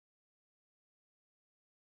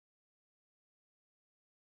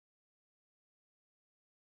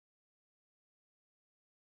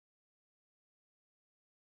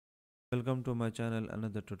Welcome to my channel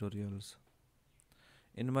another tutorials.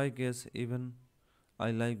 In my case even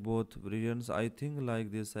I like both versions. I think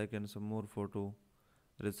like this seconds more photo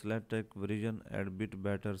reflective version and bit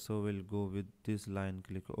better, so we'll go with this line.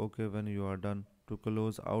 Click OK when you are done to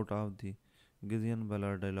close out of the Gaussian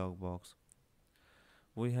blur dialog box.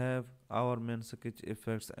 We have our main sketch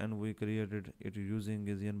effects and we created it using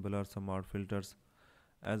Gaussian blur smart filters.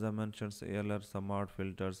 As I mentioned earlier, smart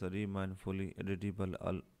filters remain fully editable,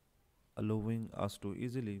 allowing us to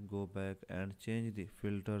easily go back and change the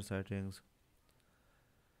filter settings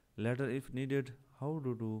later if needed. How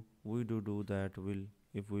do we do that? Will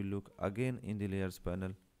if we look again in the layers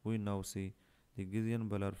panel, we now see the Gaussian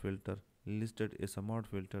blur filter listed as smart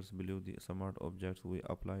filters below the smart objects we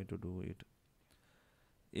apply to do it.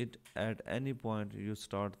 At any point you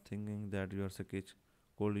start thinking that your sketch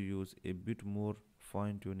could use a bit more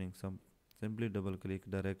fine tuning, simply double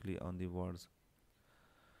click directly on the words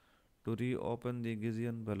to reopen the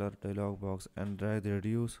Gaussian blur dialog box and drag the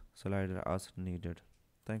reduce slider as needed.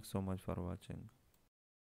 Thanks so much for watching.